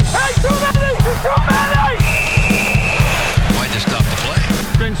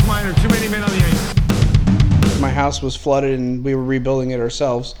house was flooded and we were rebuilding it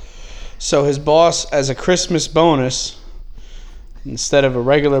ourselves. So his boss, as a Christmas bonus, instead of a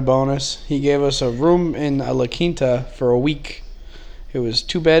regular bonus, he gave us a room in La Quinta for a week. It was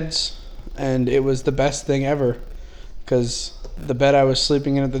 2 beds, and it was the best thing ever because the bed I was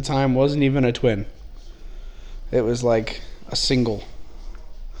sleeping in at the time wasn't even a twin. It was like a single.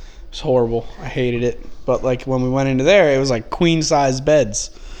 It was horrible. I hated it. But like when we went into there, it was like queen-size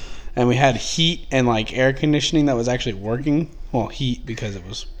beds. And we had heat and like air conditioning that was actually working. Well, heat because it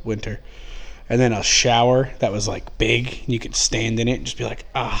was winter. And then a shower that was like big. And you could stand in it and just be like,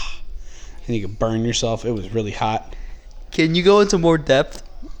 ah. And you could burn yourself. It was really hot. Can you go into more depth?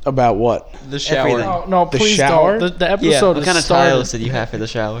 About what? The shower. No, The please shower? don't. The episode Yeah, what is kind of started. tiles did you have for the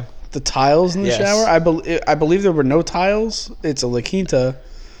shower? The tiles in the Yes. shower? I believe there were no tiles. It's a La Quinta,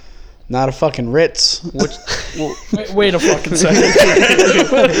 not a fucking Ritz. Wait a fucking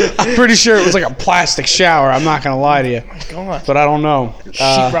second. I'm pretty sure it was like a plastic shower. I'm not going to lie to you. God. But I don't know.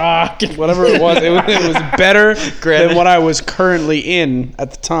 Sheetrock. Whatever it was better than what I was currently in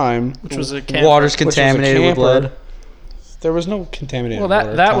at the time. Which was a camper. Water's Which was a contaminated with camper. lead. There was no contaminated Well,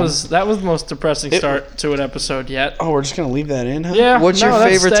 water. that Tom. was the most depressing start to an episode yet. Oh, we're just going to leave that in, huh? Yeah. What's no, your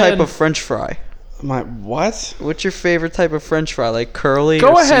that's favorite staying. type of French fry? My what? What's your favorite type of French fry? Like curly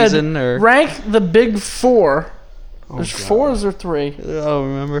Go or ahead. seasoned or? Rank the big 4. There's God. 4 or is there 3? I don't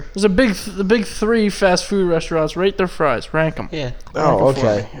remember. There's the big 3 fast food restaurants. Rate their fries. Rank them. Yeah. Oh,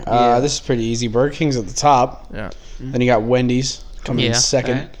 okay. Yeah. This is pretty easy. Burger King's at the top. Yeah. Then you got Wendy's coming in Yeah,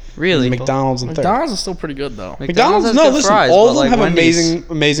 second. alright. Really? And McDonald's in third. McDonald's is still pretty good though. McDonald's, has no, good listen, fries, all but of them like have Wendy's,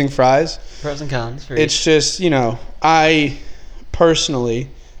 amazing fries. pros and cons. For It's just, I personally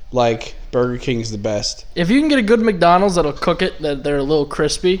like Burger King's the best. If you can get a good McDonald's that'll cook it, that they're a little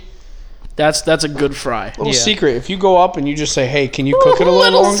crispy, that's a good fry. Little Yeah. secret, if you go up and you just say, hey, can you cook it a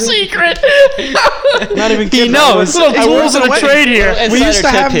little longer? secret. Not even kidding. knows. Little I tools worked in a at trade here. We used to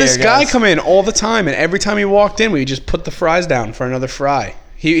Insider have tip this here, guy guys. come in all the time, and every time he walked in, we just put the fries down for another fry.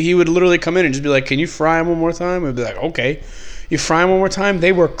 He would literally come in and just be like, can you fry them one more time? We'd be like, okay. You fry them one more time?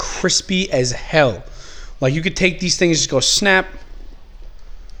 They were crispy as hell. Like, you could take these things, just go snap.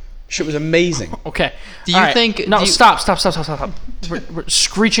 Shit was amazing. Okay. Do you All right. think- No, do you- stop. We're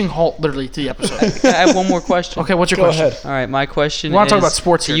screeching halt literally to the episode. I have one more question. Okay, what's your Go question? ahead. All right, my question We wanna is, talk about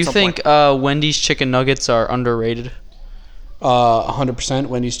sports here do you at some think Wendy's chicken nuggets are underrated? 100%.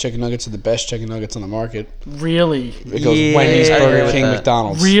 Wendy's chicken nuggets are the best chicken nuggets on the market. Really? It goes Yeah, Wendy's, I agree Burger with King, that.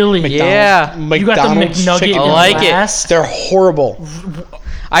 McDonald's. Really? Yeah. You got the McDonald's McNugget chicken in I like it. last? They're horrible.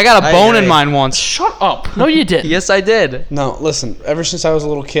 I got a I bone in agree. mine once. Shut up. No, you didn't. Yes, I did. No, listen. Ever since I was a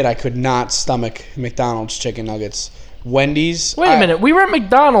little kid, I could not stomach McDonald's chicken nuggets. Wendy's. Wait a minute. We were at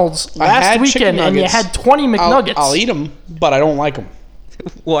McDonald's I last had chicken weekend, and you nuggets. had 20 McNuggets. I'll eat them, but I don't like them.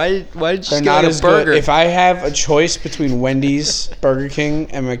 Why did you They're just not get as a burger? good. If I have a choice between Wendy's, Burger King,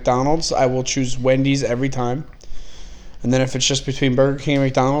 and McDonald's, I will choose Wendy's every time. And then if it's just between Burger King and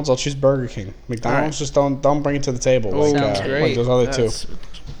McDonald's, I'll choose Burger King. McDonald's just don't bring it to the table like, sounds like great. those other That's- two.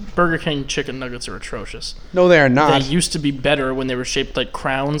 Burger King chicken nuggets are atrocious. No, they are not. They used to be better when they were shaped like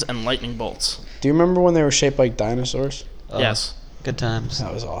crowns and lightning bolts. Do you remember when they were shaped like dinosaurs? Yes, Good times.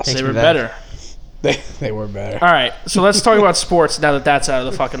 That was awesome. they me were back. better. They were better. All right, so let's talk about sports now that that's out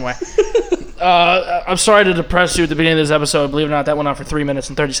of the fucking way. I'm sorry to depress you at the beginning of this episode. Believe it or not, that went on for 3 minutes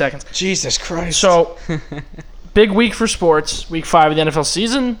and 30 seconds. Jesus Christ. So, big week for sports. Week 5 of the NFL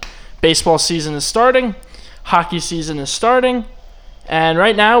season. Baseball season is starting. Hockey season is starting. And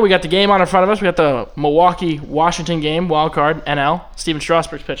right now, we got the game on in front of us. We got the Milwaukee-Washington game, wild card, NL. Steven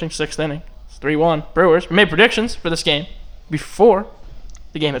Strasburg's pitching, 6th inning. It's 3-1. Brewers. We made predictions for this game before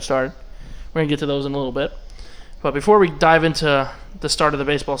the game had started. We're going to get to those in a little bit. But before we dive into the start of the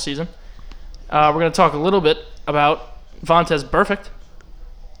baseball season, we're going to talk a little bit about Vontaze Burfict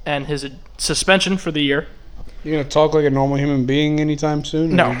and his suspension for the year. You gonna talk like a normal human being anytime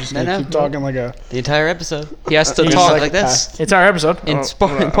soon? Or No. You're just gonna No. keep talking like a. The entire episode. He has to He's talk like like a this. It's our episode. In Oh,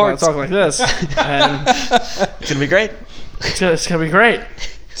 sport- I'm gonna parts. talk like this. And It's gonna be great. it's going to be great.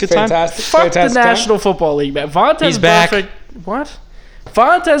 Good time. Fantastic. Fuck fantastic the time. National Football League, man. Vontaze He's back. Burfict. What?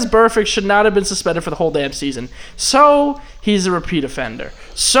 Vontaze Burfict should not have been suspended for the whole damn season. So, he's a repeat offender.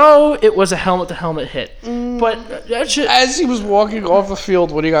 So, it was a helmet-to-helmet hit. But that shit... As he was walking off the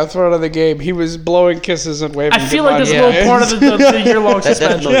field when he got thrown out of the game, he was blowing kisses and waving. I feel like goodbye that's to a little part of the year-long That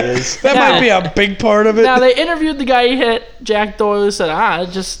suspension. definitely is. That might be a big part of it. Now, they interviewed the guy he hit. Jack Doyle said,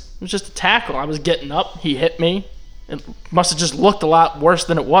 it was just a tackle. I was getting up. He hit me. It must have just looked a lot worse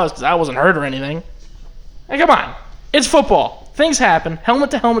than it was because I wasn't hurt or anything. Hey, come on. It's football. Things happen.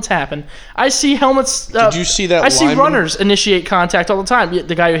 Helmet-to-helmets happen. I see helmets... Did you see that I see lineman? runners initiate contact all the time.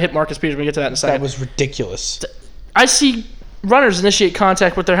 The guy who hit Marcus Peters, we'll get to that in a second. That was ridiculous. I see runners initiate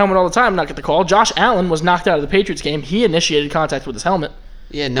contact with their helmet all the time, not get the call. Josh Allen was knocked out of the Patriots game. He initiated contact with his helmet.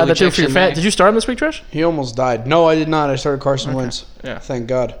 Yeah, How'd no that do for your ejection there. Did you start him this week, Trish? He almost died. No, I did not. I started Carson Wentz. Yeah. Thank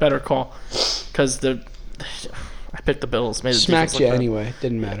God. Better call. Because I picked the Bills. Made the Smacked defense you look bad. anyway.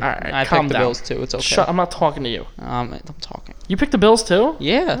 Didn't matter. All right, I calm picked the down. Bills too. It's okay. Shut. I'm not talking to you. I'm talking. You picked the Bills too?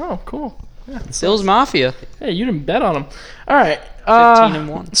 Yeah. Oh, cool. Yeah, Bills Mafia. hey, you didn't bet on them. All right.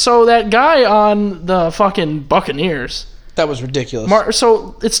 15-1. So that guy on the fucking Buccaneers. That was ridiculous.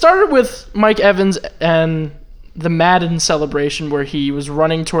 So it started with Mike Evans and the Madden celebration where he was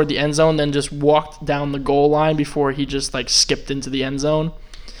running toward the end zone, then just walked down the goal line before he just like skipped into the end zone.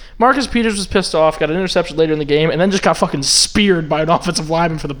 Marcus Peters was pissed off, got an interception later in the game, and then just got fucking speared by an offensive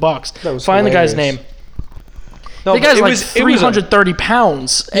lineman for the Bucks. That was Find the guy's hilarious. name. No, The but guy's it like was- 330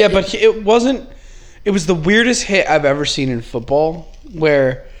 pounds. Yeah, but it wasn't. It was the weirdest hit I've ever seen in football,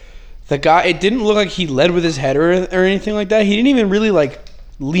 where the guy. It didn't look like he led with his head or anything like that. He didn't even really like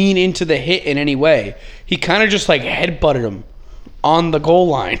lean into the hit in any way. He kind of just like headbutted him on the goal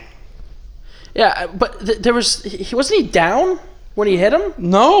line. Yeah, but there was. He wasn't he down when he hit him?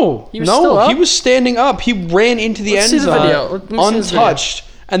 No, He was still up? he was standing up. He ran into the Let's end see the zone video. Let me see this video. untouched,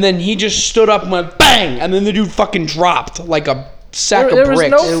 and then he just stood up and went bang, and then the dude fucking dropped like a sack There of was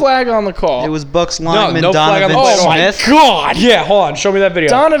bricks. no flag on the call. It was Bucks lineman no flag on Donovan the play. Smith. Oh my god! Yeah, hold on. Show me that video.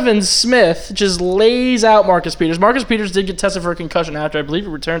 Donovan Smith just lays out Marcus Peters. Marcus Peters did get tested for a concussion after I believe he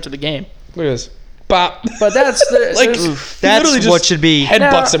returned to the game. Look at this. Bop. But that's like there's- he That's literally what just should be.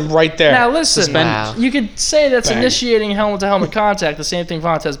 headbutts him right there. Now listen, Suspended. you could say that's Bang. initiating helmet-to-helmet contact, the same thing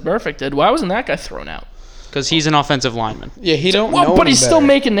Vontaze Burfict did. Why wasn't that guy thrown out? Because he's an offensive lineman. Yeah, he don't Well, know. but any he's still better.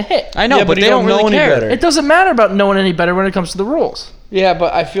 making the hit. I know, Yeah, but he they don't know really any care. better. It doesn't matter about knowing any better when it comes to the rules. Yeah,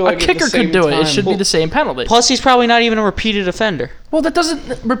 but I feel like A at the kicker same could do it. It time- should be the same penalty. Plus, he's probably not even a repeated offender. Well, that doesn't.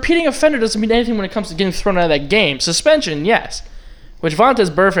 Repeating offender doesn't mean anything when it comes to getting thrown out of that game. Suspension, yes. Which Vontaze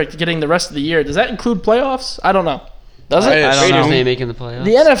Burfict getting the rest of the year. Does that include playoffs? I don't know. Does it? I don't Raiders know. ain't making the playoffs.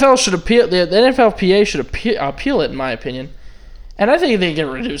 The NFL should appeal. The NFLPA should appeal it, in my opinion. And I think they can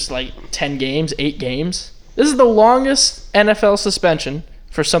reduce like 10 games, 8 games. This is the longest NFL suspension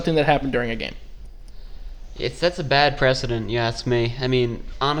for something that happened during a game. That's a bad precedent, you ask me. I mean,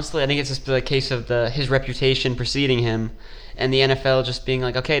 honestly, I think it's just the case of his reputation preceding him, and the NFL just being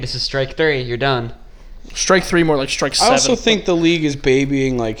like, okay, this is strike 3, you're done. Strike 3 more like strike 7. I also think the league is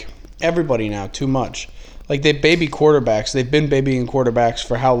babying like everybody now too much. Like they baby quarterbacks. They've been babying quarterbacks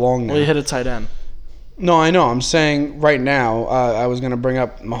for how long now? Well, you hit a tight end. No, I know. I'm saying right now. I was gonna bring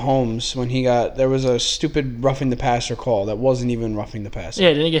up Mahomes when there was a stupid roughing the passer call that wasn't even roughing the passer. Yeah,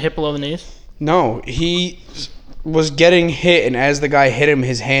 didn't he get hit below the knees? No, he was getting hit, and as the guy hit him,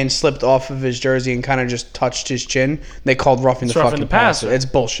 his hand slipped off of his jersey and kind of just touched his chin. They called roughing It's the roughing fucking the passer. passer. It's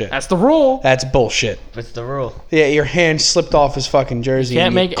bullshit. That's the rule. That's bullshit. What's the rule? Yeah, your hand slipped off his fucking jersey Can't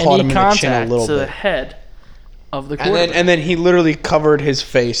and make you caught any him in the chin a contact little to the bit. head of the And quarterback. then he literally covered his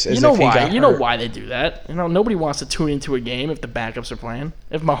face as You know if he why? got You know hurt. why they do that. You know, nobody wants to tune into a game if the backups are playing.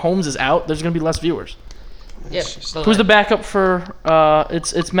 If Mahomes is out, there's going to be less viewers. Yeah. Who's the backup for?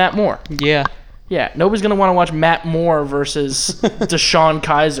 It's Matt Moore. Yeah. Yeah, nobody's gonna want to watch Matt Moore versus Deshaun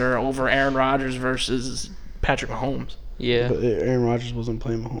Kaiser over Aaron Rodgers versus Patrick Mahomes. Yeah. But Aaron Rodgers wasn't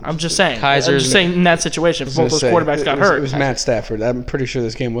playing Mahomes. I'm just saying. I'm Kaiser's- just saying in that situation, if both those quarterbacks got It hurt. was Matt Stafford. I'm pretty sure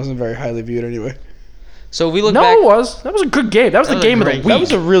this game wasn't very highly viewed anyway. So if we look No, back. it was. That was a good game. That was the was a game of the great- week. That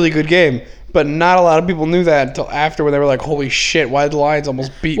was a really good game, but not a lot of people knew that until after when they were like, "Holy shit! Why did the Lions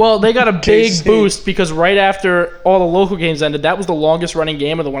almost beat?" Well, they got a big KC? boost because right after all the local games ended, that was the longest running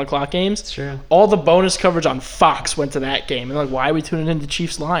game of the 1 o'clock games. true. All the bonus coverage on Fox went to that game. And they're like, why are we tuning into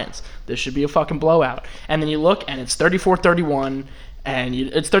Chiefs-Lions? This should be a fucking blowout. And then you look, and it's 34-31, and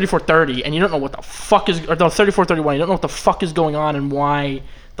it's 34-30, and you don't know what the fuck is... Or no, 34-31, you don't know what the fuck is going on and why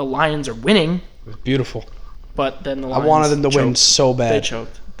the Lions are winning. It was beautiful. But then the I Lions wanted them to win choked. so They bad.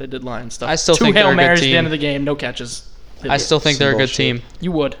 choked. They did Lions stuff. I still 2 think Hail they're a good Marys at the team. end of the game, no catches. I still think they're a good Bullshit. team.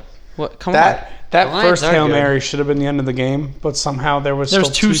 You would. What? Come That The Lions first are Hail good. Mary should have been the end of the game, but somehow there was still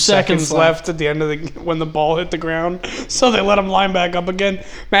 2 2 seconds seconds left at the end of the when the ball hit the ground. So they let him line back up again.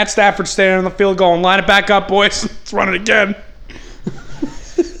 Matt Stafford standing on the field going, "Line it back up, boys. Let's run it again."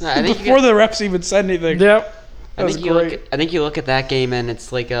 No, I think Before the refs even said anything. Yep. That was I think you look at that game and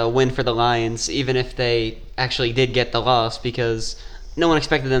it's like a win for the Lions, even if they actually did get the loss, because no one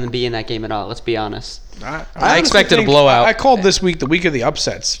expected them to be in that game at all. Let's be honest. I honestly expected a think- blowout. I called this week the week of the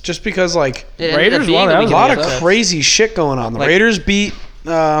upsets, just because like It ended Raiders up being won, the that week was a of lot the of upsets. crazy shit going on. The Like- Raiders beat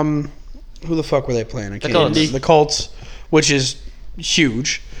who the fuck were they playing? I can't Colts. remember. The Colts, which is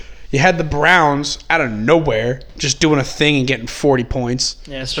huge. You had the Browns out of nowhere just doing a thing and getting 40 points.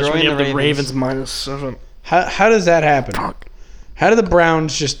 Yeah, especially when you have Destroying the the Ravens -7. How does that happen? How do the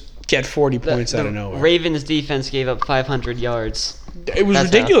Browns just get 40 points out of nowhere? Ravens defense gave up 500 yards. It was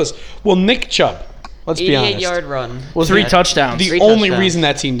That's ridiculous. Well, Nick Chubb, let's be honest, 88-yard run. was 3 the- touchdowns. The Three only touchdowns. reason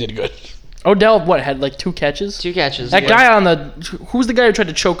that team did good. Odell, had like 2 catches? 2 catches. That yeah. guy on the... Who's the guy who tried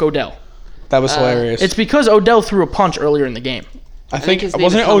to choke Odell? That was hilarious. It's because Odell threw a punch earlier in the game. I think think his name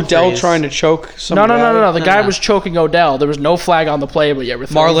wasn't is Odell Humphreys. trying to choke some No. guy? The No, guy no. was choking Odell. There was no flag on the play, but yet we're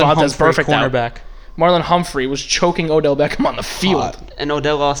throwing Marlon Vontaze Humphrey, Perfect out. cornerback. Marlon Humphrey was choking Odell Beckham on the field. Hot. And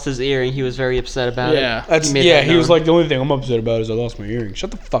Odell lost his ear, and he was very upset about Yeah. it. That's made yeah. that He was known. like, the only thing I'm upset about is I lost my earring.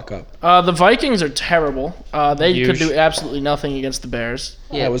 Shut the fuck up. The Vikings are terrible. They could Huge. do absolutely nothing against the Bears.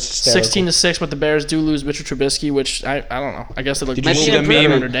 Yeah. That was hysterical. 16-6, but the Bears do lose Mitchell Trubisky, which I don't know. I guess they look Did you Might see be the improvement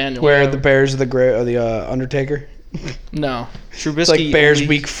meme under Daniel. where the Bears are the Undertaker? No. Trubisky It's like Bears only-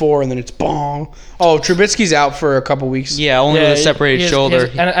 week 4 and then it's bong. Oh, Trubisky's out for a couple weeks. Yeah, only with a separated he has- shoulder.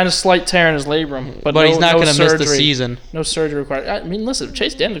 he has- and a slight tear in his labrum. But but he's not going going to miss the season. No surgery required. I mean, listen,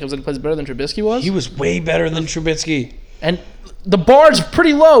 Chase Daniel comes in and plays better than Trubisky was. He was way better than Trubisky. And the bar's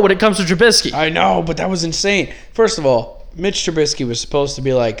pretty low when it comes to Trubisky. I know, but that was insane. First of all, Mitch Trubisky was supposed to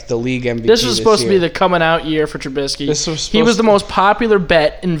be like the league MVP. This was supposed to be year. the coming out year for Trubisky. This was He was supposed the to- most popular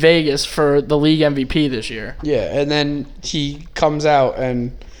bet in Vegas for the league MVP this year. Yeah, and then he comes out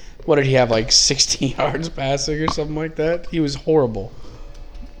and what did he have, like 16 yards passing or something like that? He was horrible.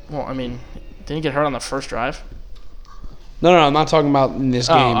 Well, I mean, didn't he get hurt on the first drive? No, I'm not talking about in this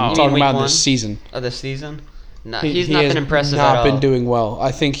Oh, game. oh. I'm You talking mean week about one? this season. Of the season? No, He- he's he not has been impressive not at been all. doing well.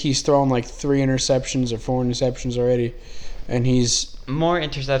 I think he's thrown like 3 interceptions or 4 interceptions already, and he's More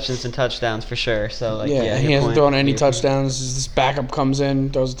interceptions than touchdowns for sure. So like, yeah, he your hasn't point. thrown any Your point. touchdowns. This backup comes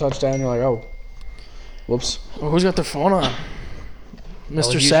in, throws a touchdown. You're like, oh, whoops. Well, who's got their phone on? Mr.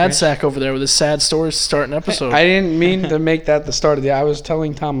 was you, Sad Chris. Sack over there with his sad stories to start an episode. I didn't mean to make that the start of the. I was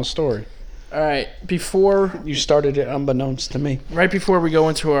telling Tom a story. All right, before You started it unbeknownst to me. right before we go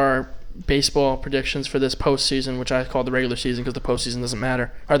into our baseball predictions for this postseason, which I call the regular season because the postseason doesn't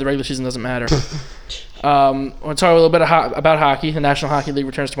matter, or the regular season doesn't matter. I want to talk a little bit about hockey. The National Hockey League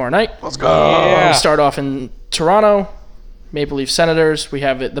returns tomorrow night. Let's go. We start off in Toronto. Maple Leaf Senators. We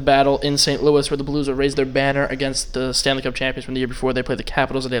have the battle in St. Louis where the Blues will raise their banner against the Stanley Cup champions from the year before. They play the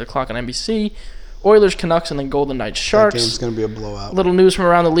Capitals at 8 o'clock on NBC. Oilers, Canucks, and then Golden Knights, That Sharks. game's gonna be a blowout. Little news from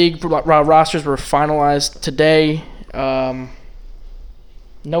around the league. Rosters were finalized today.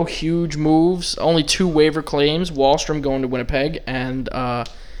 No huge moves. Only 2 waiver claims. Wallstrom going to Winnipeg and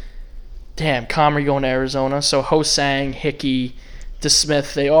Comrie going to Arizona. So Ho-Sang, Hickey,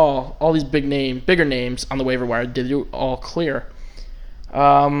 DeSmith, they all these bigger names on the waiver wire did you all clear.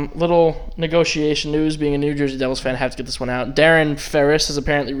 Little negotiation news. Being a New Jersey Devils fan, I have to get this one out. Darren Ferris has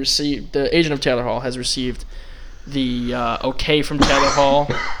apparently received, the agent of Taylor Hall has received the okay from Taylor Hall.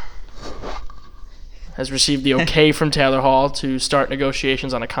 Has received the okay from Taylor Hall to start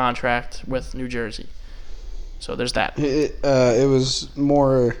negotiations on a contract with New Jersey. So there's that. It was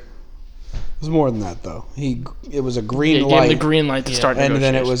more. It was more than that though. It was a green He gave light, him the green light to start and negotiations.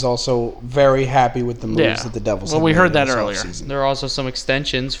 then it was also very happy with the moves Yeah. that the Devils. Well, had we made heard in that this earlier. offseason. There are also some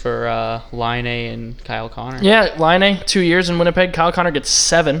extensions for Line A and Kyle Connor. Yeah, Line 2 years in Winnipeg. Kyle Connor gets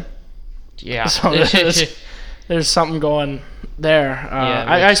 7. Yeah. So there's something going there.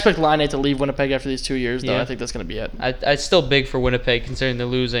 I expect Line to leave Winnipeg after these 2 years, though. Yeah. I think that's going to be it. It's still big for Winnipeg considering they're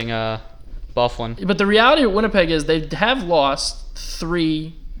losing Bufflin. But the reality of Winnipeg is they have lost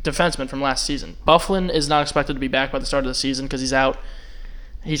 3 defensemen from last season. Bufflin is not expected to be back by the start of the season because he's out.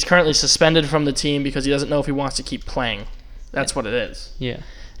 He's currently suspended from the team because he doesn't know if he wants to keep playing. That's what it is. Yeah.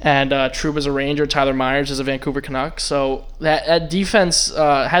 And Trouba's a Ranger. Tyler Myers is a Vancouver Canuck. So that defense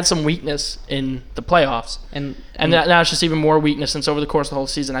had some weakness in the playoffs. And Now it's just even more weakness since over the course of the whole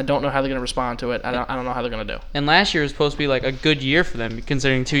season. I don't know how they're going to respond to it. I don't know how they're going to do. And last year was supposed to be like a good year for them,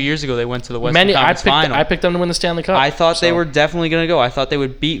 considering 2 years ago they went to the Western Conference Final. I picked them to win the Stanley Cup. I thought they so- were definitely going to go. I thought they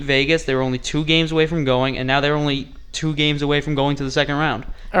would beat Vegas. They were only 2 games away from going, and now they're only 2 games away from going to the second round.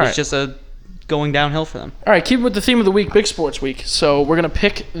 All right. It's just going downhill for them. All right, keep with the theme of the week, Big Sports Week. So we're going to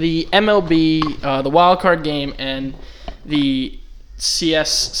pick the MLB, the wild card game, and the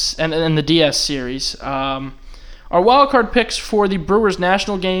CS and the DS series. Our wild card picks for the Brewers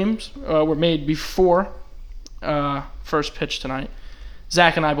National games were made before first pitch tonight.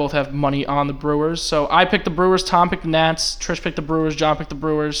 Zach and I both have money on the Brewers. So I picked the Brewers, Tom picked the Nats, Trish picked the Brewers, John picked the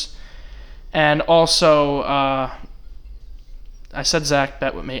Brewers. And also, I said Zach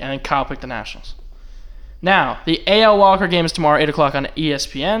bet with me, and then Kyle picked the Nationals. Now, the AL Walker game is tomorrow, 8 o'clock on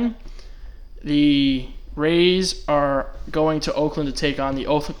ESPN. The Rays are going to Oakland to take on the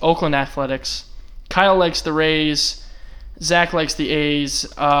Oakland Athletics. Kyle likes the Rays. Zach likes the A's.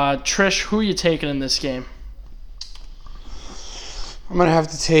 Trish, who are you taking in this game? I'm going to have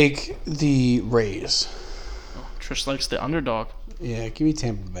to take the Rays. Trish likes the underdog. Yeah, give me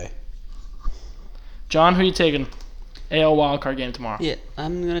Tampa Bay. John, who you taking? AL wildcard game tomorrow. Yeah,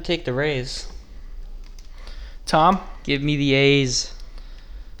 I'm gonna take the Rays. Tom? Give me the A's.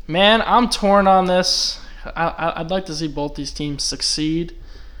 Man, I'm torn on this. I'd like to see both these teams succeed.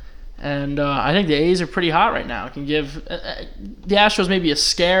 And I think the A's are pretty hot right now. It can give the Astros maybe a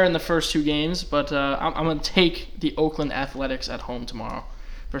scare in the first 2 games, but I'm going to take the Oakland Athletics at home tomorrow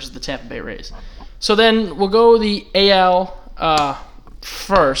versus the Tampa Bay Rays. So then we'll go the AL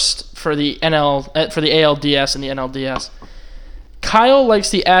first for the for the ALDS and the NLDS. Kyle likes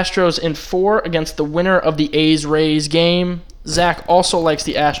the Astros in 4 against the winner of the A's-Rays game. Zach also likes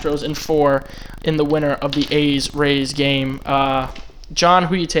the Astros in 4 in the winner of the A's-Rays game. John,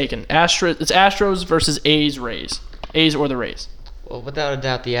 who you taking? It's Astros versus A's-Rays. A's or the Rays. Well, without a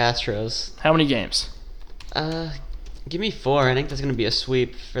doubt, the Astros. How many games? Give me 4. I think that's gonna be a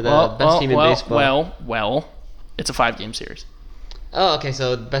sweep for the best team in baseball. Well, it's a 5-game series. Oh, okay,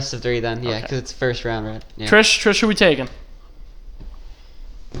 so best of 3 then. Yeah, Okay. because it's first round, right? Yeah. Trish, who we taking?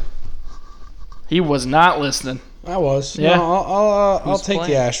 He was not listening. I was. Yeah. No, I'll Who's take the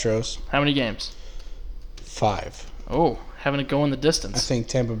playing? Astros. How many games? 5. Oh, having it go in the I distance. think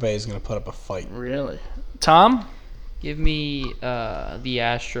Tampa Bay is going to put up a fight. Really? Tom? Give me the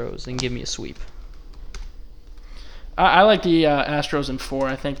Astros and give me a sweep. I like the Astros in 4.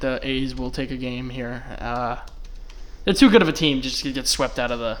 I think the A's will take a game here. They're too good of a team just to get swept out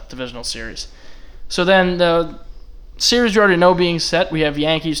of the divisional series. So then the series you already know being set, we have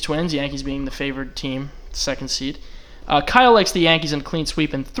Yankees-Twins, Yankees being the favored team, 2nd seed. Kyle likes the Yankees in a clean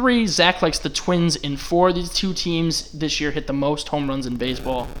sweep in 3. Zach likes the Twins in 4. These 2 teams this year hit the most home runs in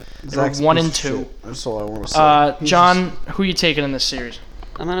baseball. They're Zach's 1 piece and of 2. shit. That's all I want to say. He's John, who you taking in this series?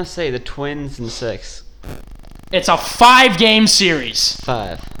 I'm gonna say the Twins in 6. It's a 5-game series.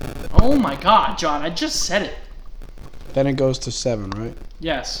 5. Oh my God, John! I just said it. Then it goes to 7, right?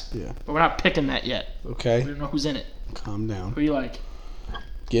 Yes. Yeah. But we're not picking that yet. We Okay. don't know who's in it. Calm down. Who you like?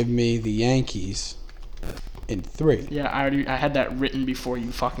 Give me the Yankees in 3. Yeah, I had that written before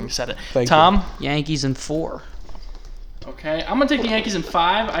you fucking said it. Thank Tom? Yankees in 4. Okay. I'm going to take the Yankees in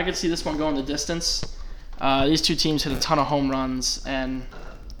 5. I could see this one going the distance. These 2 teams hit a ton of home runs, and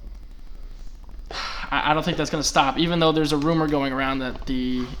I don't think that's going to stop, even though there's a rumor going around that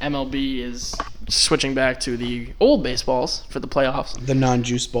the MLB is switching back to the old baseballs for the playoffs The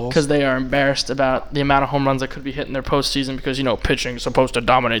non-juice balls. because they are embarrassed about the amount of home runs that could be hit in their postseason because, pitching is supposed to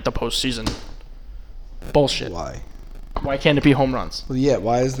dominate the postseason. Bullshit. Why? Why can't it be home runs? Well, yeah,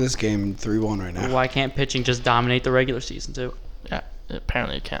 why is this game 3-1 right now? Why can't pitching just dominate the regular season too? Yeah,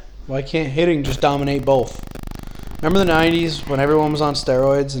 apparently it can't. Why can't hitting just dominate both? Remember the 90s when everyone was on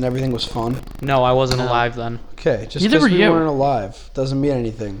steroids and everything was fun? No, I wasn't alive then. Okay, just Neither because were we you. weren't alive doesn't mean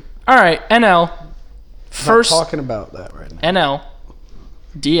anything. All right, NL. First, Not talking about that right now. NL.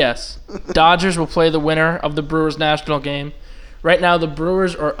 DS. Dodgers will play the winner of the Brewers National game. Right now, the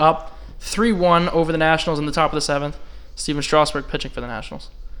Brewers are up 3-1 over the Nationals in the top of the 7th. Steven Strasburg pitching for the Nationals.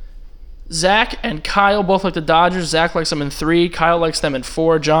 Zach and Kyle both like the Dodgers. Zach likes them in 3. Kyle likes them in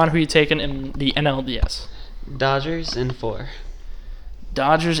 4. John, who you taking in the NLDS? Dodgers in 4.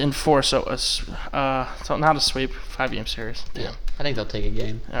 Dodgers in 4. So not a sweep. 5-game series. Yeah. I think they'll take a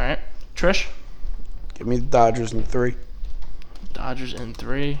game. All right. Trish? Give me the Dodgers in 3. Dodgers in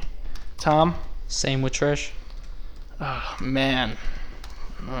 3. Tom? Same with Trish. Oh, man.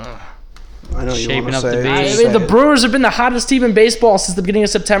 I know you Shaping want to up the say. beat. I Just mean, say the it. Brewers have been the hottest team in baseball since the beginning of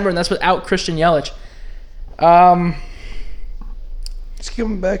September, and that's without Christian Yelich. Is he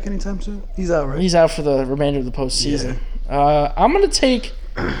coming back anytime soon? He's out, right? He's out for the remainder of the postseason. I'm going to take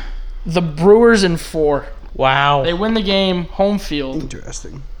the Brewers in 4. Wow. They win the game, home field.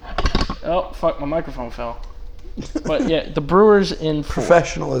 Interesting. Oh, fuck, my microphone fell. But, yeah, the Brewers in 4.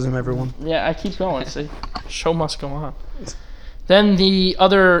 Professionalism, everyone. Yeah, I keep going. See, show must go on. Then the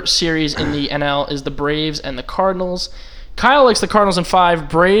other series in the NL is the Braves and the Cardinals. Kyle likes the Cardinals in 5.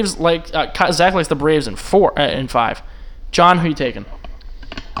 Zach likes the Braves in 5. John, who you taking?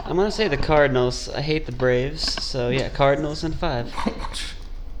 I'm gonna say the Cardinals. I hate the Braves, so yeah, Cardinals in 5.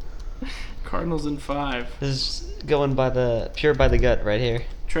 Cardinals in 5. This is going by the gut right here.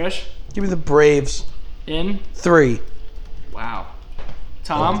 Trish Give me the Braves. in. 3. Wow.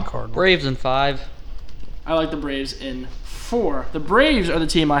 Tom, Cardinals. Braves in 5. I like the Braves in 4. The Braves are the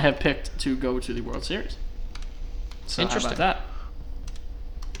team I have picked to go to the World Series. So Interesting. How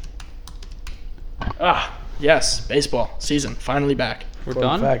about that? Yes, baseball season finally back. We're Fun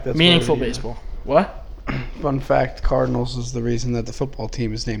done. fact, that's Meaningful why we- baseball. What? Fun fact, Cardinals is the reason that the football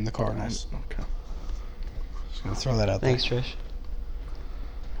team is named the Cardinals. Okay. Just gonna throw that out Thanks, Trish.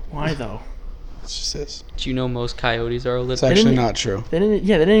 Why though? It just is. Do you know most Coyotes are It's Olympic? actually didn't- not true. They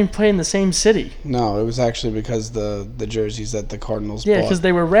didn't even play in the same city. No, it was actually because the jerseys that the Cardinals Yeah, bought because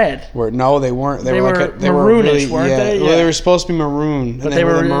they were red. no, they weren't. They, They were were like they were maroonish, really, weren't yeah, they? Well, Yeah. they were supposed to be maroon, But and they they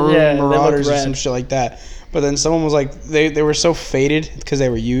were were- the maroon yeah, they looked Marauders or red. some shit like that. But then someone was like, they were so faded because they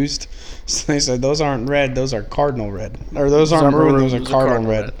were used. So they said, those aren't red, those are Cardinal red. Or those aren't maroon, those are Cardinal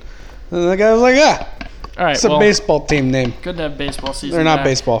red. And the guy was like, All right, it's a well, baseball team name. good to have baseball season. They're not back.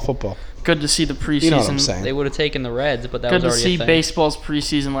 baseball, football. Good to see the preseason. You know what I'm saying. They would have taken the Reds, but that Good was to already see a thing. baseball's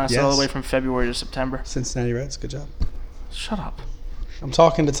preseason lasted all Yes. the way from February to September. Cincinnati Reds, good job. Shut up. I'm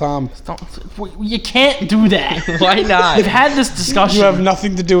talking to Tom. You can't do that. Why not? We've had this discussion. You have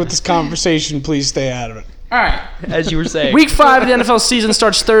nothing to do with this conversation. Please stay out of it. All right. As you were saying. Week 5 of the NFL season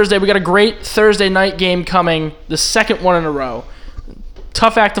starts Thursday. We got a great Thursday night game coming, the second one in a row.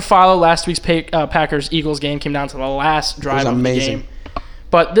 Tough act to follow. Last week's Packers-Eagles game came down to the last drive of amazing. the game.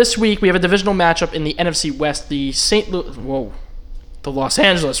 But this week we have a divisional matchup in the NFC West. The Los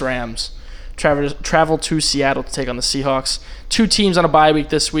Angeles Rams travel to Seattle to take on the Seahawks. Two teams on a bye week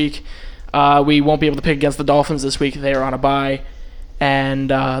this week. We won't be able to pick against the Dolphins this week. They are on a bye. And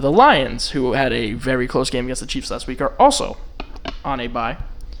the Lions, who had a very close game against the Chiefs last week, are also on a bye.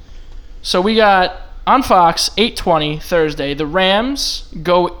 So we got, on Fox, 8:20 Thursday, the Rams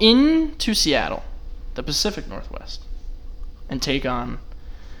go into Seattle, the Pacific Northwest, and take on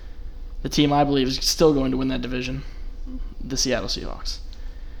the team I believe is still going to win that division, the Seattle Seahawks.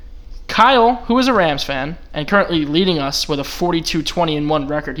 Kyle, who is a Rams fan and currently leading us with a 42-20-1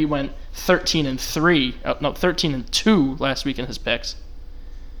 record, he went 13-2 last week in his picks.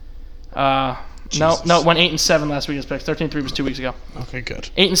 It went 8-7 last week in his picks. 13-3 was 2 weeks ago. Okay, good.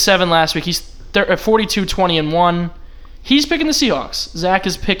 8-7 last week. He's 42-20-1. He's picking the Seahawks. Zach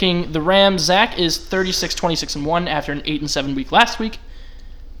is picking the Rams. Zach is 36-26-1 after an 8-7 week last week.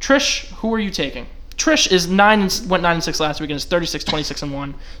 Trish, who are you taking? Trish is went 9-6 last week and is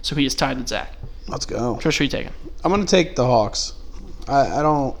 36-26-1, so he is tied with Zach. Let's go. Trish, who are you taking? I'm going to take the Hawks. I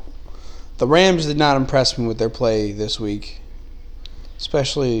don't... The Rams did not impress me with their play this week,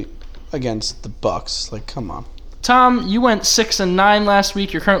 especially against the Bucks. Like, come on. Tom, you went 6-9 last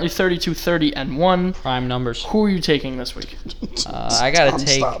week. You're currently 32-30-1. Prime numbers. Who are you taking this week? I gotta Tom,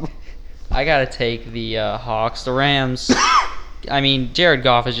 take. stop. I gotta take the Hawks. The Rams. I mean, Jared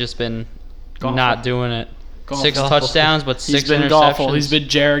Goff has just been not doing it. Goff. 6 touchdowns, but 6 He's been interceptions. Goffle. He's been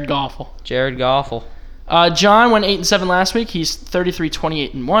Jared Goffle. Jared Goffle. John went 8-7 last week. He's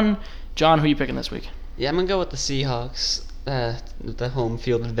 33-28-1. John, who are you picking this week? Yeah, I'm gonna go with the Seahawks. The home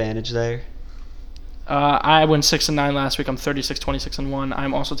field advantage there. I went 6-9 last week. I'm 36-26-1.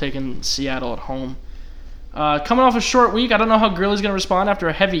 I'm also taking Seattle at home. Coming off a short week, I don't know how Gurley's going to respond after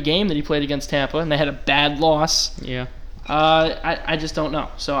a heavy game that he played against Tampa, and they had a bad loss. Yeah. I just don't know.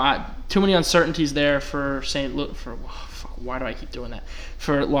 So too many uncertainties there for St. Louis. Why do I keep doing that?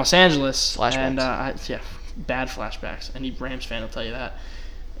 For Los Angeles. Flashbacks. And bad flashbacks. Any Rams fan will tell you that,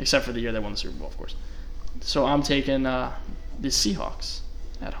 except for the year they won the Super Bowl, of course. So I'm taking the Seahawks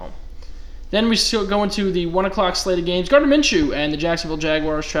at home. Then we still go into the 1 o'clock slate of games. Gardner Minshew and the Jacksonville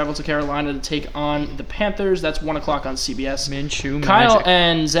Jaguars travel to Carolina to take on the Panthers. That's 1 o'clock on CBS. Minshew Kyle magic.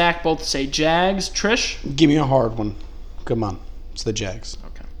 and Zach both say Jags. Trish? Give me a hard one. Come on. It's the Jags.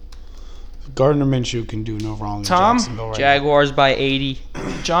 Okay. Gardner Minshew can do no wrong Tom? in Jacksonville right Jaguars by 80.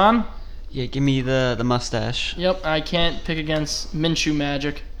 John? Yeah, give me the mustache. Yep, I can't pick against Minshew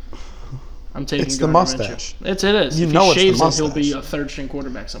magic. I'm taking It's the Gardner mustache. Minshew. It is. You If know he it's the shaves it, he'll mustache. be a third-string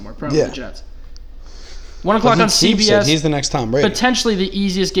quarterback somewhere, probably Yeah. the Jets. 1 now. o'clock on But he keeps it. CBS. He's the next Tom Brady. Potentially the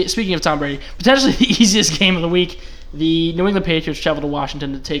easiest game. Speaking of Tom Brady, potentially the easiest game of the week. The New England Patriots travel to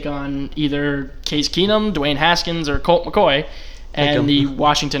Washington to take on either Case Keenum, Dwayne Haskins, or Colt McCoy, and the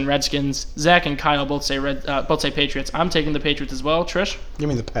Washington Redskins. Zach and Kyle both say Patriots. I'm taking the Patriots as well. Trish, Give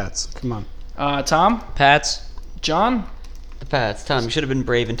me the Pats. Come on. Tom, Pats. John. The Pats. Tom, you should have been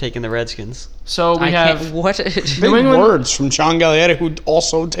brave in taking the Redskins. So we I have can't. What? Big New England- words from Sean Gallietta, who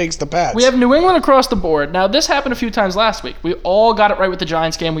also takes the Pats. New England across the board. Now, this happened a few times last week. We all got it right with the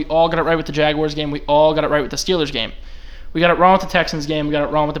Giants game. We all got it right with the Jaguars game. We all got it right with the Steelers game. We got it wrong with the Texans game. We got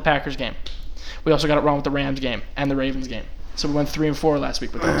it wrong with the Packers game. We also got it wrong with the Rams game and the Ravens game. So we went 3-4 last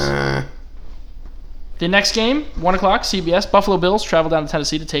week with those. The next game, 1 o'clock, CBS. Buffalo Bills travel down to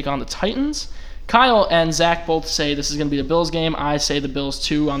Tennessee to take on the Titans. Kyle and Zach both say this is going to be the Bills game. I say the Bills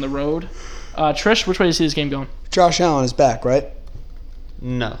 2 on the road. Trish, which way do you see this game going? Josh Allen is back, right?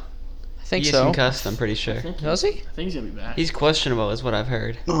 No. I think He's so. concussed, I'm pretty sure. Does he? I think he's going to be back. He's questionable, is what I've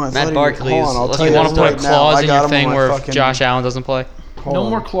heard. No, I thought Matt he- Barkley hold is. on, I'll let's tell You you want this to put a right now, clause I in got your him thing on my where fucking- if Josh Allen doesn't play? Hold No on.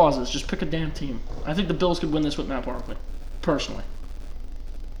 more clauses. Just pick a damn team. I think the Bills could win this with Matt Barkley, personally.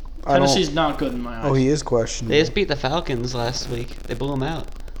 Tennessee's not good in my eyes. Oh, he is questionable. They just beat the Falcons last week. They blew them out.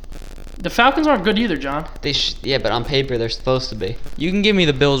 The Falcons aren't good either, John. Yeah, but on paper they're supposed to be. You can give me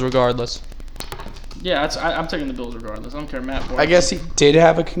the Bills regardless. Yeah, I'm taking the Bills regardless. I don't care, Matt. I guess he did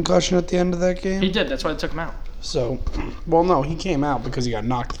have a concussion at the end of that game. He did. That's why they took him out. So, well, no, he came out because he got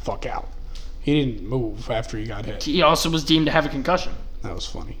knocked the fuck out. He didn't move after he got hit. He also was deemed to have a concussion. That was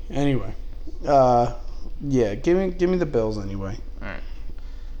funny. Anyway, yeah, give me the Bills anyway. All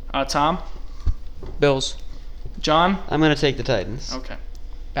right. Tom, Bills. John. I'm gonna take the Titans. Okay.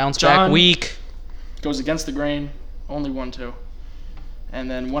 Bounce John. back week. Goes against the grain. Only 1-2.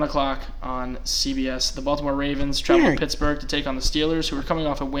 And then 1 o'clock on CBS, the Baltimore Ravens travel to Pittsburgh to take on the Steelers, who are coming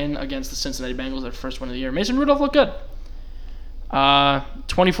off a win against the Cincinnati Bengals, their first win of the year. Mason Rudolph looked good.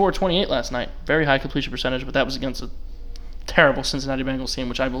 24-28 last night. Very high completion percentage, but that was against a terrible Cincinnati Bengals team,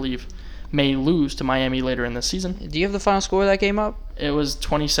 which I believe may lose to Miami later in this season. Do you have the final score of that game up? It was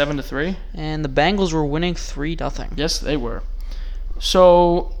 27-3. And the Bengals were winning 3-0. Yes, they were.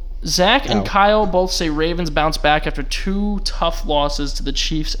 So Zach and Kyle both say Ravens bounce back after 2 tough losses to the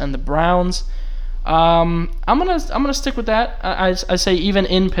Chiefs and the Browns. I'm gonna stick with that. I say even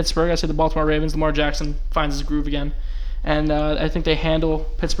in Pittsburgh, I say the Baltimore Ravens. Lamar Jackson finds his groove again, and I think they handle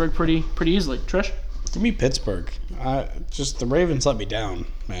Pittsburgh pretty easily. Trish, Give me Pittsburgh. Just the Ravens let me down,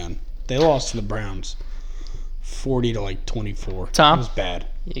 man. They lost to the Browns, 40-24. Tom? It was bad.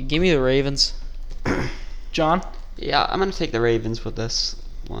 Yeah, give me the Ravens. John. Yeah, I'm gonna take the Ravens with this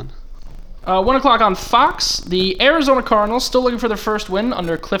one. 1 o'clock on Fox. The Arizona Cardinals, still looking for their first win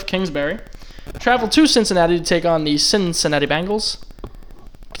under Cliff Kingsbury, travel to Cincinnati to take on the Cincinnati Bengals.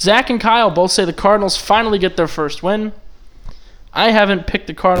 Zach and Kyle both say the Cardinals finally get their first win. I haven't picked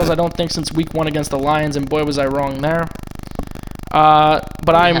the Cardinals, I don't think, since week 1 against the Lions, and boy was I wrong there.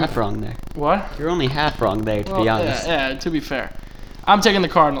 But I'm half wrong there. What? You're only half wrong there, to be honest. Yeah, to be fair. I'm taking the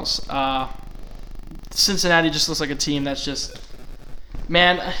Cardinals. Cincinnati just looks like a team that's just...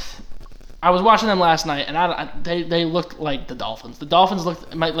 Man, I was watching them last night, and they looked like the Dolphins. The Dolphins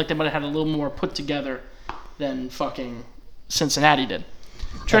looked like they might have had a little more put together than fucking Cincinnati did.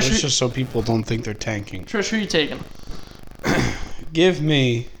 Trish, It's just so people don't think they're tanking. Trish, who are you taking? Give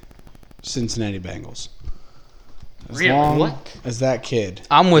me Cincinnati Bengals. As Really? long What? as that kid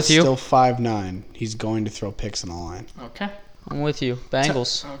I'm with is you. still 5'9", he's going to throw picks in the line. Okay. I'm with you.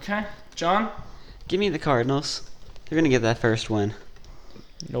 Bengals. Okay. John? Give me the Cardinals. They're gonna get that first win.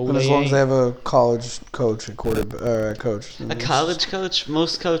 No And as way. long as they have a college coach at coach. A college coach?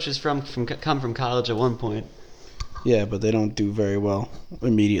 Most coaches come from college at one point. Yeah, but they don't do very well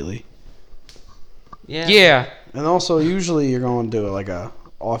immediately. Yeah. And also, usually you're going to like a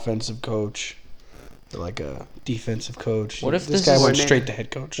offensive coach or like a defensive coach. What if this this guy is- went straight to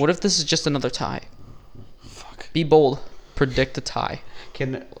head coach? What if this is just another tie? Fuck. Be bold. Predict a tie.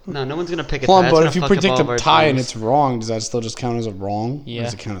 No one's gonna pick a Hold tie. on, That's but gonna if you fuck up predict all of a our tie and teams. it's wrong, does that still just count as a wrong? Or Yeah.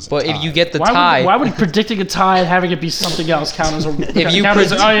 does it count as a But tie? if you get the tie, Why would predicting a tie and having it be something else count as a... If you count as,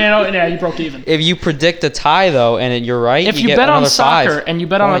 predict- you broke even. if you predict a tie though, and you're right, If you get bet on another soccer 5 and you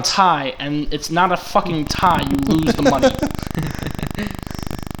bet on a points. tie and it's not a fucking tie, you lose the money.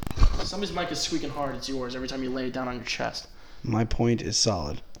 Somebody's mic is squeaking hard. It's yours every time you lay it down on your chest. My point is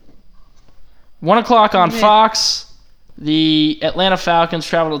solid. 1 o'clock on Fox. The Atlanta Falcons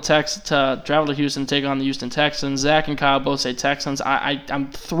travel to Houston, take on the Houston Texans. Zach and Kyle both say Texans.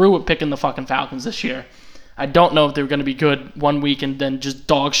 I'm through with picking the fucking Falcons this year. I don't know if they're going to be good one week and then just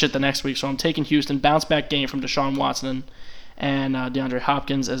dog shit the next week. So I'm taking Houston. Bounce back game from Deshaun Watson and DeAndre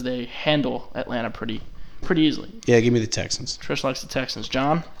Hopkins as they handle Atlanta pretty easily. Yeah, give me the Texans. Trish likes the Texans.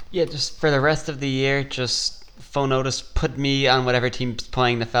 John? Yeah, just for the rest of the year, just phone notice, put me on whatever team's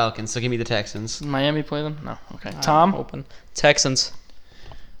playing the Falcons. So give me the Texans. Does Miami play them? No. Okay. Tom? Open. Texans.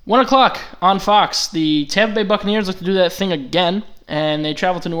 1 o'clock on Fox. The Tampa Bay Buccaneers look to do that thing again, and they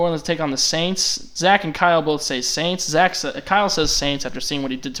travel to New Orleans to take on the Saints. Zach and Kyle both say Saints. Kyle says Saints after seeing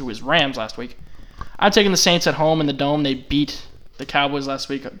what he did to his Rams last week. I'm taking the Saints at home in the Dome. They beat the Cowboys last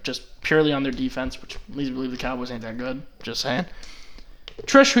week just purely on their defense, which leads me to believe the Cowboys ain't that good. Just saying.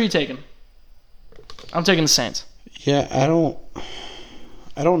 Trish, who are you taking? I'm taking the Saints. Yeah, I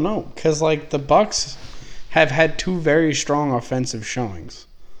don't know, because like the Bucks have had 2 very strong offensive showings.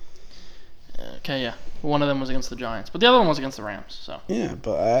 Okay, yeah. One of them was against the Giants, but the other one was against the Rams. So. Yeah,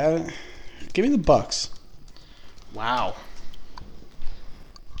 but give me the Bucks. Wow.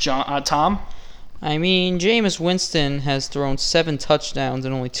 Tom? I mean, Jameis Winston has thrown 7 touchdowns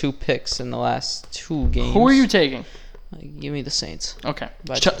and only 2 picks in the last 2 games. Who are you taking? Give me the Saints Okay.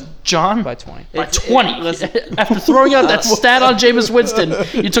 By- John? by 20. By 20. After throwing out that stat on Jameis Winston,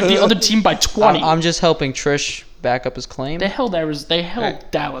 you took the other team by 20. I'm just helping Trish back up his claim. They held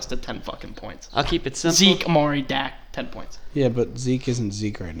Dallas to 10 fucking points. I'll keep it simple. Zeke, Amari, Dak, 10 points. Yeah, but Zeke isn't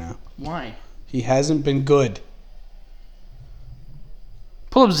Zeke right now. Why? He hasn't been good.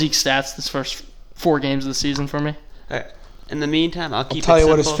 Pull up Zeke's stats this first 4 games of the season for me. All right. In the meantime, I'll keep Tell it you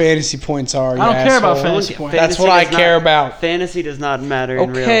simple. what his fantasy points are. I don't care about asshole. fantasy points. That's what I care about. Fantasy does not matter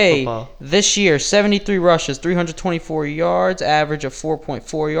in real Okay, football. this year, 73 rushes, 324 yards, average of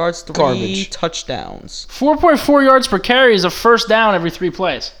 4.4 yards, 3 Garbage. touchdowns. 4.4 yards per carry is a first down every 3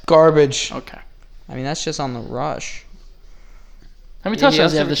 plays. Garbage. Okay. I mean, that's just on the rush. How many Yeah, he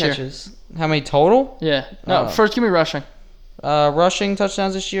touchdowns do you also have this year? catches. How many total? Yeah. No, first give me rushing. Rushing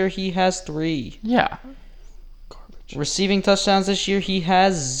touchdowns this year, he has 3. Yeah. Receiving touchdowns this year, he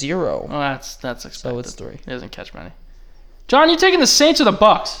has 0. Well, that's expected. So it's 3. He doesn't catch many. John, you taking the Saints or the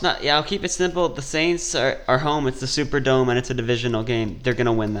Bucks? No, yeah, I'll keep it simple. The Saints are home. It's the Superdome, and it's a divisional game. They're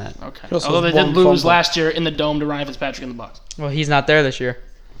gonna win that. Okay. He also Although has they did one lose fumble. last year in the Dome to Ryan Fitzpatrick and the Bucks. Well, he's not there this year.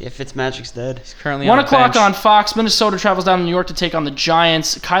 Yeah, Fitzmagic's dead. He's currently 1 on the o'clock bench. on Fox. Minnesota travels down to New York to take on the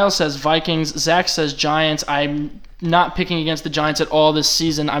Giants. Kyle says Vikings. Zach says Giants. I'm not picking against the Giants at all this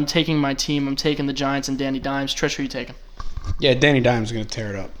season. I'm taking my team. I'm taking the Giants and Danny Dimes. Trish, who are you taking? Yeah, Danny Dimes going to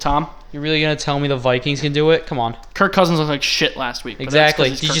tear it up. Tom? You're really going to tell me the Vikings can do it? Come on. Kirk Cousins looked like shit last week. but that's Exactly.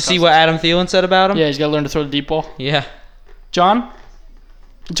 'cause Did he's you Kirk see Cousins. what Adam Thielen said about him? Yeah, he's got to learn to throw the deep ball. Yeah. John?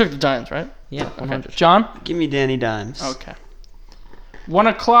 You took the Giants, right? Yeah, 100. John? Give me Danny Dimes. Okay. 1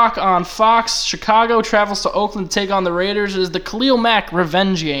 o'clock on Fox. Chicago travels to Oakland to take on the Raiders. It is the Khalil Mack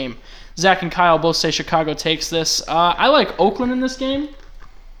revenge game. Zach and Kyle both say Chicago takes this. I like Oakland in this game.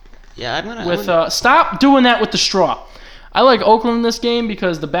 Yeah, I'm gonna. With stop doing that with the straw. I like Oakland in this game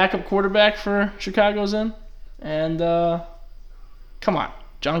because the backup quarterback for Chicago's in. And come on,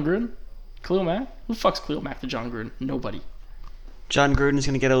 John Gruden, Khalil Mack. Who fucks Khalil Mack to John Gruden? Nobody. John Gruden's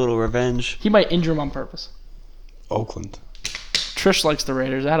gonna get a little revenge. He might injure him on purpose. Oakland. Trish likes the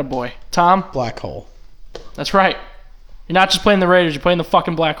Raiders. Attaboy. Tom, Black hole. that's right. You're not just playing the Raiders. You're playing the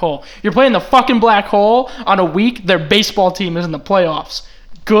fucking black hole. You're playing the fucking black hole on a week their baseball team is in the playoffs.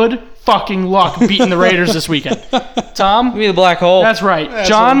 Good fucking luck beating the Raiders this weekend. Give Tom, me the black hole. that's right. That's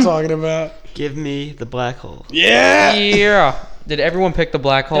John, what I'm talking about. Give me the black hole. Yeah. Yeah. Did everyone pick the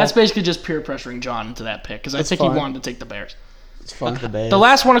black hole? that's basically just peer pressuring John into that pick because I That's think fine. he wanted to take the Bears. It's fun. Fuck the Bears. The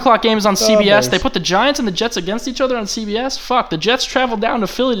last 1 o'clock game is on CBS. Bears. They put the Giants and the Jets against each other on CBS. Fuck. The Jets travel down to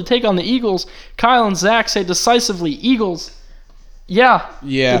Philly to take on the Eagles. Kyle and Zach say decisively Eagles. Yeah.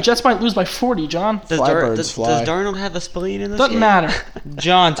 Yeah. The Jets might lose by 40, John. Does, Flybirds does fly. Darnold have a spleen in this Doesn't game? matter.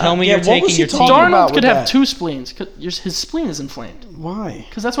 John, tell me yeah, you're what taking was he your team. talking about Darnold could with have that? 2 spleens. His spleen is inflamed. Why?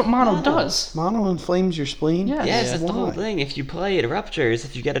 Because that's what mono does. Mono inflames your spleen? Yeah. Yes, Yeah. that's the whole Why? thing. If you play, it ruptures.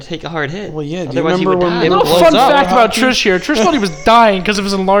 If you got to take a hard hit. Well, yeah, do you Otherwise, remember would when die. they- Little blows fun up. fact about Hockey? Trish here. Trish thought he was dying because of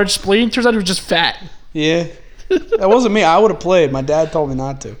his enlarged spleen. Turns out he was just fat. Yeah. That wasn't me. I would have played. My dad told me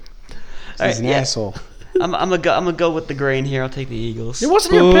not to. He's an yeah. asshole. I'm gonna go with the grain here. I'll take the Eagles. It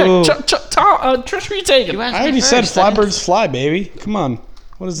wasn't your Boo. pick. Trish, who are you taking? You asked I me already said first. I didn't- flybirds fly, baby. Come on.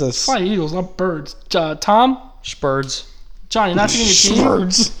 What is this? Fly Eagles, not birds. Tom? Spurs. John, you're not taking your team?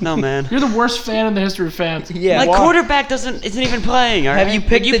 Birds. No, man. You're the worst fan in the history of fans. Yeah. My quarterback isn't even playing. All right. Have you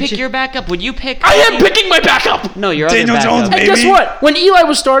picked Would you the pick Gi- your backup? Would you pick? I am picking my backup! No, your Daniel other Jones, backup. And guess baby. what? When Eli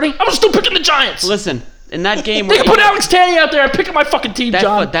was starting, I was still picking the Giants. Listen, in that game They where can put Alex Tanney out there and picking my fucking team,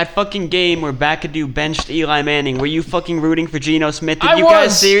 John. that fucking game where McAdoo benched Eli Manning, were you fucking rooting for Geno Smith? Did I you was.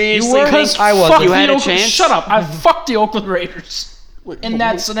 guys seriously You were? think I was. Fuck you the had a Oakland- chance? Shut up. I fucked the Oakland Raiders in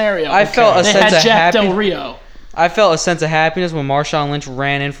that scenario. I felt a They sense had of Jack Del happiness. Rio. I felt a sense of happiness when Marshawn Lynch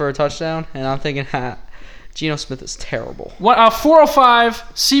ran in for a touchdown, and I'm thinking, Geno Smith is terrible. 4:05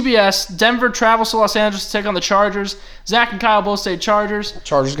 CBS. Denver travels to Los Angeles to take on the Chargers. Zach and Kyle both say Chargers.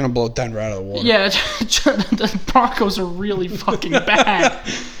 Chargers going to blow Denver out of the water. Yeah, the Broncos are really fucking bad.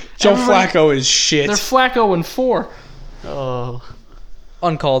 Joe Everybody- Flacco is shit. They're Flacco and 4. Oh,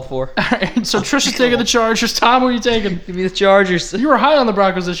 Uncalled for. So Trish is taking the Chargers. Tom, who are you taking? Give me the Chargers. You were high on the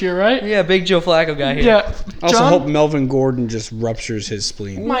Broncos this year, right? Yeah, big Joe Flacco guy here. Yeah. I also John? hope Melvin Gordon just ruptures his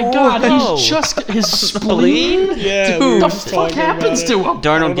spleen. My God, Whoa. he's just his spleen. Yeah, Dude. What the fuck happens to him?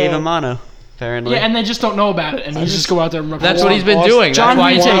 Darnold gave him mono, apparently. Yeah, and they just don't know about it, and he just go out there and rub That's it what off. he's been doing. John, That's why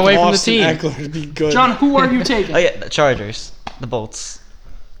who he's you gone away taking? from the Austin team. Eckler to be good. John, who are you taking? Oh yeah, the Chargers, the Bolts.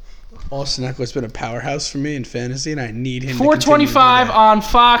 Austin Eckler's been a powerhouse for me in fantasy, and I need him. 4:25 to on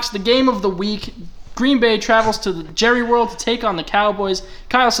Fox. The game of the week. Green Bay travels to the Jerry World to take on the Cowboys.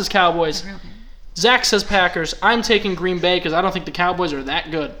 Kyle says Cowboys. Zach says Packers. I'm taking Green Bay because I don't think the Cowboys are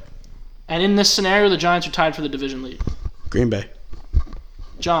that good. And in this scenario, the Giants are tied for the division lead. Green Bay.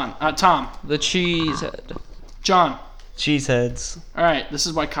 Tom. The Cheesehead. John. Cheeseheads. All right, this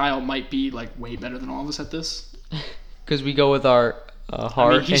is why Kyle might be like way better than all of us at this. Because we go with our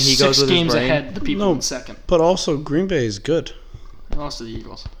heart, He's and he goes 6 with games his brain. ahead. The people No. in second. But also, Green Bay is good. They lost to the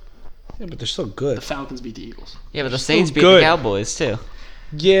Eagles. Yeah, but they're still The good. Falcons beat the Eagles. Yeah, but the Saints beat good. the Cowboys too.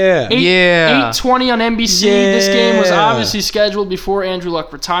 Yeah. Yeah. 8:20 on NBC. This game was Yeah. obviously scheduled before Andrew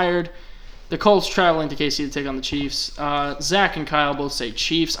Luck retired. The Colts traveling to KC to take on the Chiefs. Zach and Kyle both say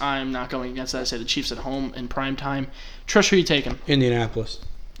Chiefs. I'm not going against that. I say the Chiefs at home in prime time. Trish, who are you taking? Indianapolis.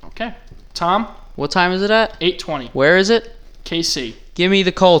 Okay. Tom, What time is it at? 8:20. Where is it? KC. Give me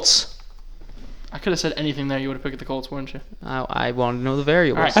the Colts. I could have said anything there. You would have picked the Colts, wouldn't you? I want to know the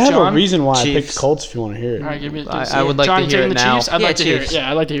variables. All right. I have John? a reason why I picked Chiefs. the Colts if you want to hear it. All right, give me. I would like John, to you hear taking it the now. Chiefs? I'd Yeah, like to hear it. Chiefs. Yeah,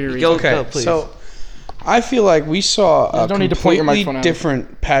 I'd like to hear your Go, reason. Okay, go, please. so I feel like we saw a don't need to point your completely microphone out.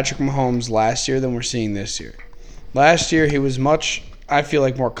 different Patrick Mahomes last year than we're seeing this year. Last year, he was much, I feel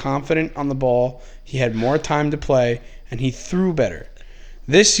like, more confident on the ball. He had more time to play, and he threw better.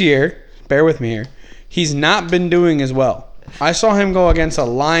 This year, bear with me here, he's not been doing as well. I saw him go against a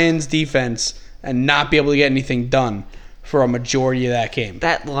Lions defense and not be able to get anything done for a majority of that game.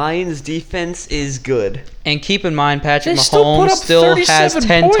 That Lions defense is good. And keep in mind, Patrick They still put Mahomes up still has 37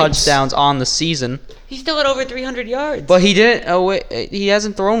 10 points. touchdowns on the season. He still had over 300 yards. But he didn't. Oh wait, he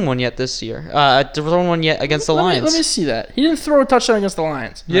hasn't thrown one yet this year. Thrown one yet against the Lions. Let me see that. He didn't throw a touchdown against the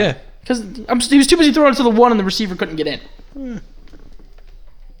Lions. Yeah. Because he was too busy throwing it to the one and the receiver couldn't get in.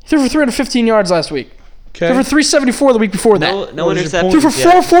 He threw for 315 yards last week. Threw Okay. for 374 the week before that. no What was your interceptions. Threw for yet.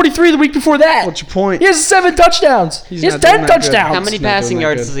 443 the week before that. What's your point? He has 7 touchdowns. He's He has not doing 10 that good. touchdowns. How many He's not passing doing that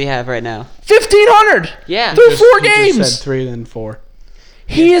yards good. does he have right now? 1,500 Yeah. through 4 He just games. said 3, then 4.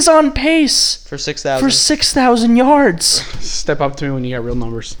 He is on pace For for 6,000. 6,000 yards. Step up to me when you got real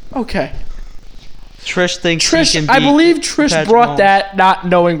numbers. Okay. Trish thinks he Trish, can I beat believe Trish Patrick brought Mahomes. that not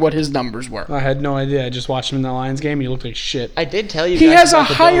knowing what his numbers were. I had no idea. I just watched him in the Lions game. And he looked like shit. I did tell you He guys has a about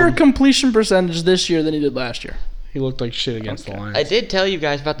the higher dome. completion percentage this year than he did last year. He looked like shit against the Lions. I did tell you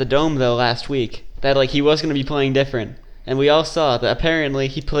guys about the dome though last week. That like he was going to be playing different. And we all saw that apparently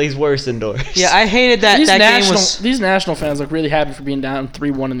he plays worse indoors. Yeah, I hated that. These That game national was. these national fans look really happy for being down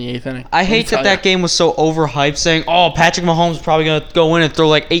 3-1 in the 8th inning. I hate that game was so overhyped, saying, "Oh, Patrick Mahomes is probably gonna go in and throw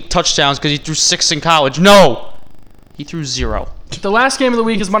like 8 touchdowns because he threw 6 in college." No, he threw 0. The last game of the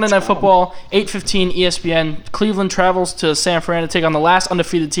week is Monday Night Football, 8:15 ESPN. Cleveland travels to San Fran to take on the last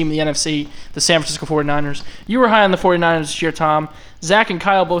undefeated team in the NFC, the San Francisco 49ers. You were high on the 49ers this year, Tom. Zach and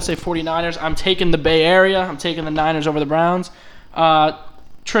Kyle both say 49ers. I'm taking the Bay Area. I'm taking the Niners over the Browns.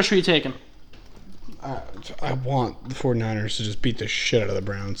 Trish, who are you taking? I want the 49ers to just beat the shit out of the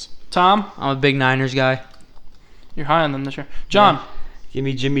Browns. Tom, I'm a big Niners guy. you're high on them this year. John, Give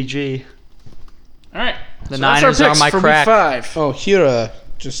me Jimmy G. all right. The So that's our Niners are picks my for week crack. 5. Oh, Hira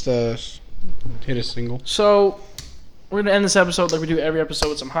just hit a single. So we're gonna end this episode like we do every episode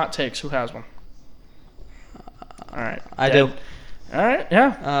with some hot takes. Who has one? All right, I Dad. do. All right,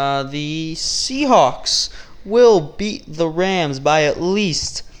 yeah. The Seahawks will beat the Rams by at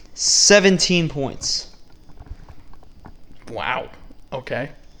least 17 points. Wow.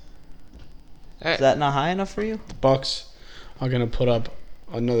 Okay. Is that not high enough for you? The Bucks are gonna put up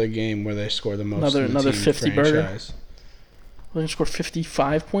another game where they score the most. in the Another team 50 burger? franchise. We're gonna score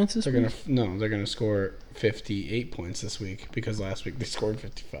 55 points this They're week. They're gonna score 58 points this week because last week they scored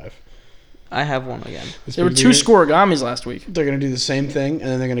 55. I have one again. There were 2 scoregamis last week. They're gonna do the same thing and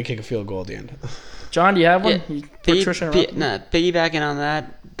then they're gonna kick a field goal at the end. John, do you have one? Yeah, You put Trish in a row? Piggybacking on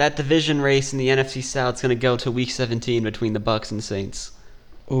that division race in the NFC South is going to go to Week 17 between the Bucks and Saints.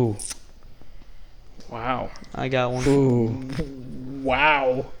 Ooh, Wow. I got one. ooh,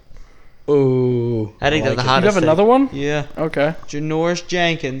 Wow. ooh. I think that's the You hottest. have another one? Yeah. Okay. Janoris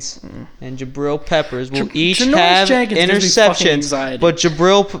Jenkins and Jabril Peppers will each Janoris have Jenkins gives me fucking interceptions, anxiety. but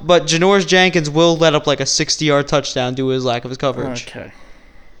Janoris Jenkins will let up like a 60-yard touchdown due to his lack of his coverage. Okay.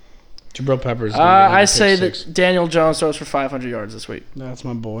 Jabril Peppers. I say that Daniel Jones throws for 500 yards this week. That's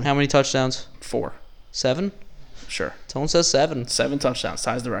my boy. How many touchdowns? 4. 7? Sure. Tone says 7. 7 touchdowns.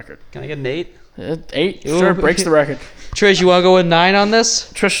 Ties the record. Can I get an 8? 8. Ooh. Sure. Breaks the record. Trish, you want to go with 9 on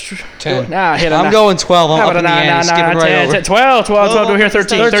this? Trish. 10. Nah, hit a I'm nine. going 12. I'm How up about in a the 9, ante. 9, Skipping 9, right 10, over. 10, 12, 12, do we hear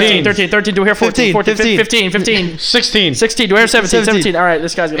 13, 13, 13, 13, do we hear 14, 14, 15, 15, 16. 16, do we hear 17, 17. 17. All right,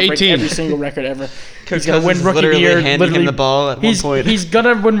 this guy's going to break 18. every single record ever. He's Kirk going to win Cousins Rookie of the literally Year. handing him the ball at one point. He's going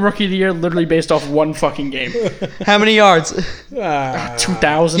to win Rookie of the Year literally based off one fucking game. How many yards?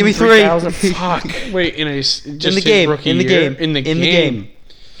 2,000, Give me 3. 3,000. Fuck. Wait, just the his game, rookie in the year? game, In the in the game. game.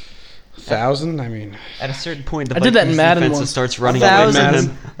 1,000. I mean, At a certain point, the I did that in Vikings Madden defense once. starts running Thousand. away from Madden.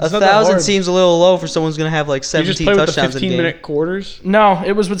 him. A It's not that 1,000 hard. seems a little low for someone's gonna have like you just 17 play with the touchdowns in a game. 15-minute quarters. No,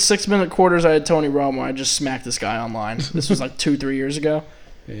 it was with 6-minute quarters. I had Tony Romo. I just smacked this guy online. This was like 2-3 years ago.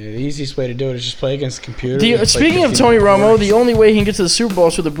 Yeah, the easiest way to do it is just play against the computer. and play Speaking of 15-minute Tony Romo, quarters. the only way he can get to the Super Bowl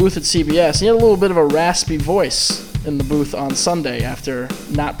is through the booth at CBS. He had a little bit of a raspy voice in the booth on Sunday after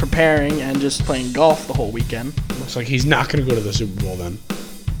not preparing and just playing golf the whole weekend. Looks like he's not going to go to the Super Bowl then.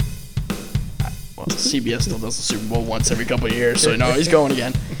 Well, CBS still does the Super Bowl once every couple of years, so no, he's going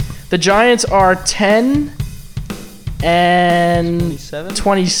again. The Giants are 10 and 27?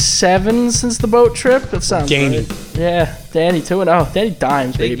 27 since the boat trip. That sounds Gaining. right. Yeah, Danny 2-0. Danny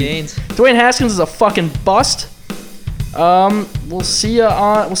dimes, Big baby. gains. Dwayne Haskins is a fucking bust. We'll see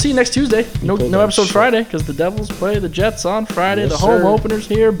you next Tuesday. No pulled no that episode shit. Friday because the Devils play the Jets on Friday. Yes, the home sir. opener's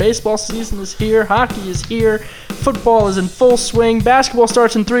here. Baseball season is here. Hockey is here. Football is in full swing. Basketball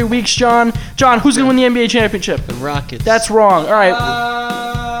starts in 3 weeks. John, who's gonna win the NBA championship? The Rockets. That's wrong. All right.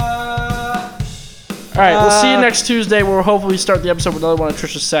 All right. We'll see you next Tuesday. Where we'll hopefully start the episode with another one of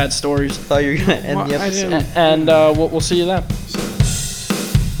Trisha's sad stories. thought you were gonna end the I episode. didn't- And we'll see you then.